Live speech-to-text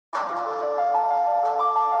Yo,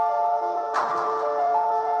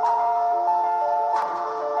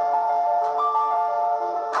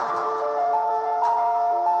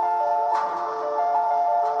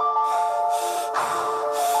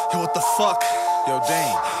 what the fuck? Yo,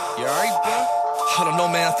 Dane, you alright, bro? I don't know,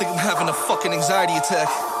 man. I think I'm having a fucking anxiety attack.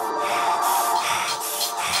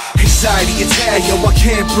 Anxiety attack, yo, I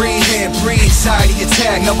can't breathe, Anxiety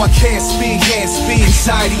attack, no, I can't speak,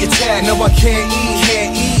 Anxiety attack, no, I can't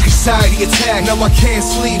eat, Anxiety attack, no, I can't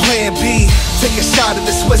sleep, Plan B. Take a shot of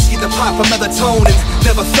this whiskey to pop a melatonin.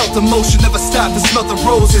 Never felt emotion, never stopped to smell the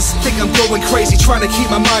roses. Think I'm going crazy, trying to keep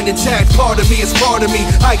my mind intact. Part of me is part of me,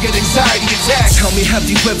 I get anxiety attacks. Tell me, have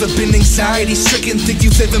you ever been anxiety stricken? Think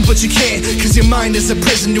you're living but you can't, cause your mind is a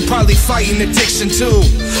prison. You're probably fighting addiction too.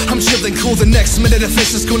 I'm chilling cool the next minute. If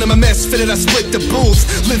it's just going to my mess fitted, I split the booth.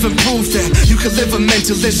 Live and prove that you can live with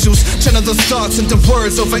mental issues. Channel those thoughts into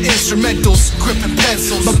words over instrumentals. Gripping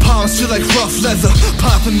pencils, my palms feel like rough leather.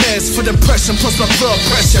 Popping meds for depression plus my blood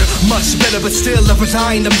pressure. Much better, but still I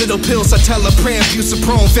rely on them little pills. I tell her pram,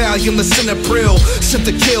 buciprone, Valium, lisinopril. Sip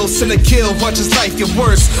the kill, send a kill, watch his life get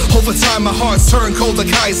worse. Over time my heart's turned cold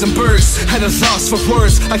like Heisenberg's. Had a loss for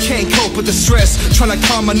words, I can't cope with the stress. Trying to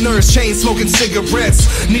calm my nerves, chain smoking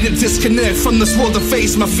cigarettes. Need a disconnect from this world to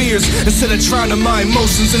face my fears, instead of drowning my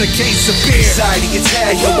emotions in a case of beer. Anxiety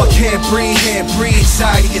attack, yo, I can't breathe,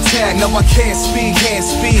 Anxiety attack, no, I can't speak,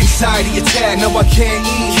 Anxiety attack, no, I can't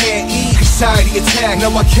eat, Anxiety attack, no,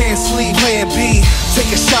 I can't sleep, Plan B. Take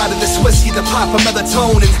a shot of this whiskey to pop a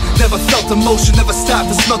melatonin. Never felt emotion, never stopped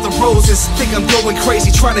to smell the roses. Think I'm going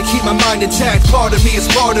crazy, trying to keep my mind intact. Part of me is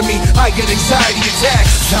part of me, I get anxiety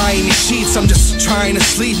attacks. Lying in sheets, I'm just trying to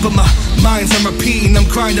sleep, but my mind's on repeating. I'm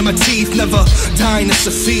grinding my teeth, never dying to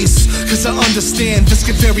suffice. Cause I understand this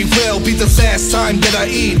could very well be the last time that I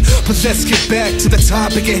eat. But let's get back to the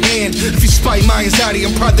topic at hand. If you spite my anxiety,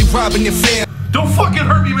 I'm probably robbing your fam. Don't fucking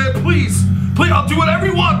hurt me, man, please. Please, I'll do whatever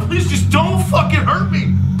you want. Please, just don't fucking hurt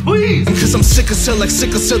me. Please. Cause I'm sick as hell, like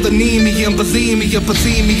sickle cell anemia. And believe me,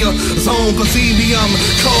 alone, believe me, I'm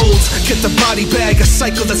cold. Get the body bag, a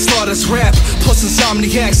cycle that slaughters rap. Plus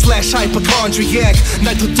insomniac / hypochondriac.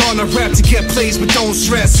 Night till dawn I rap to get plays, but don't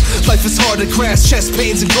stress. Life is hard to grasp, chest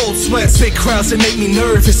pains and cold sweats. Big crowds, they make me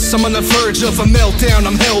nervous. I'm on the verge of a meltdown,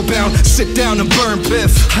 I'm hellbound. Sit down and burn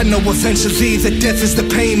piff. I know eventually that death is the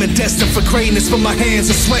payment, destined for greatness, but my hands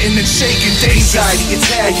are sweating and shaking. Anxiety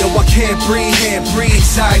attack, yo, I can't breathe,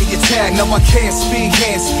 Anxiety attack, no, I can't speak,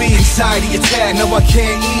 Anxiety attack, no, I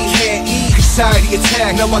can't eat, Anxiety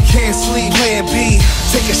attack, no, I can't sleep, Plan B.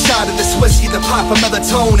 Take a shot of this whiskey to pop a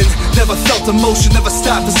melatonin. Never felt emotion, never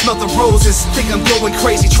stopped to smell the roses. Think I'm going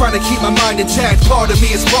crazy, trying to keep my mind intact. Part of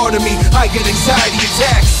me is part of me, I get anxiety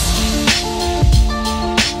attacks.